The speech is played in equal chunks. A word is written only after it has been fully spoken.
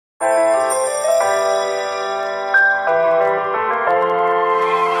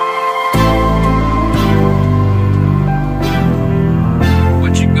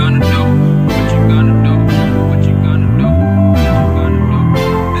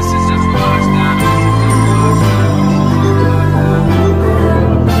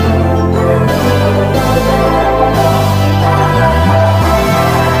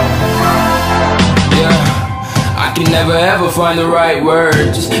find the right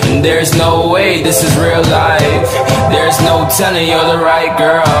words, and there's no way this is real life. There's no telling you're the right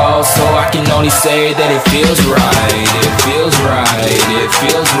girl, so I can only say that it feels right. It feels right, it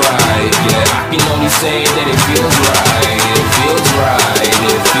feels right. Yeah, I can only say that it feels right. It feels right,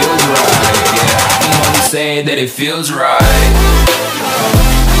 it feels right. Yeah, I can only say that it feels right.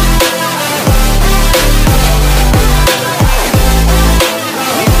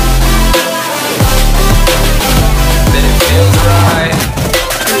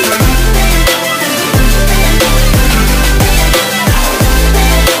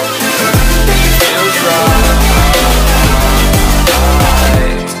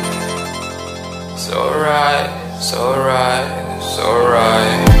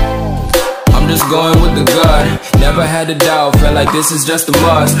 I'm just going with the gut, never had a doubt, felt like this is just a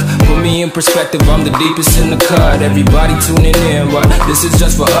must. Put me in perspective, I'm the deepest in the cut. Everybody tuning in, but this is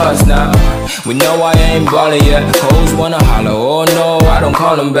just for us now. We know I ain't ballin' yet, hoes wanna holler, oh no, I don't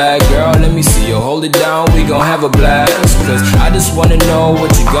call them back. Girl, let me see you hold it down, we gon' have a blast. Cause I just wanna know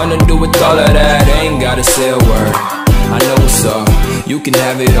what you gonna do with all of that. Ain't gotta say a word, I know what's up, you can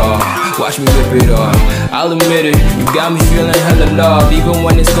have it all. Watch me rip it off, I'll admit it, you got me feeling hella love. Even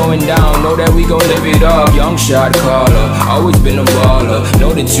when it's going down, know that we gon' live it up. Young shot caller, always been a baller.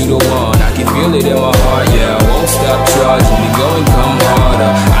 Know that you the one, I can feel it in my heart. Yeah, I won't stop charging me, go and come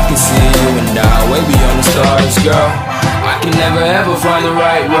harder. I can see you and I, way beyond the stars, girl. I can never ever find the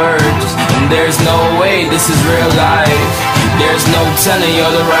right words, and there's no way this is real life. There's no telling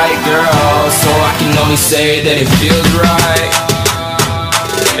you're the right girl, so I can only say that it feels right.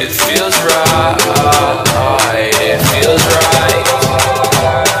 It feels right. It feels right.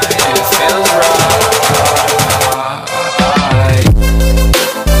 It feels right.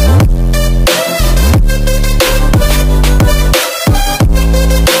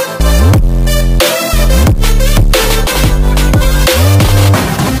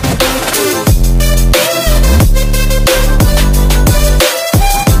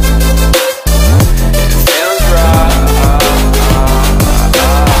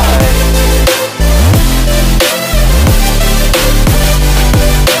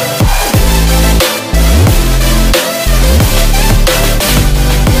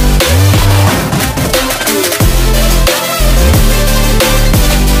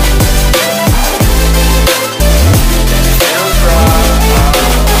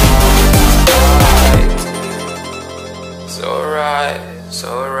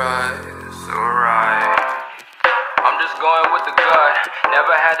 I'm just going with the gut,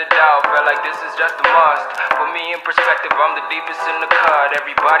 never had a doubt, felt like this is just a must. Put me in perspective, I'm the deepest in the cut.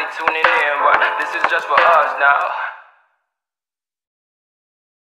 Everybody tuning in, but this is just for us now.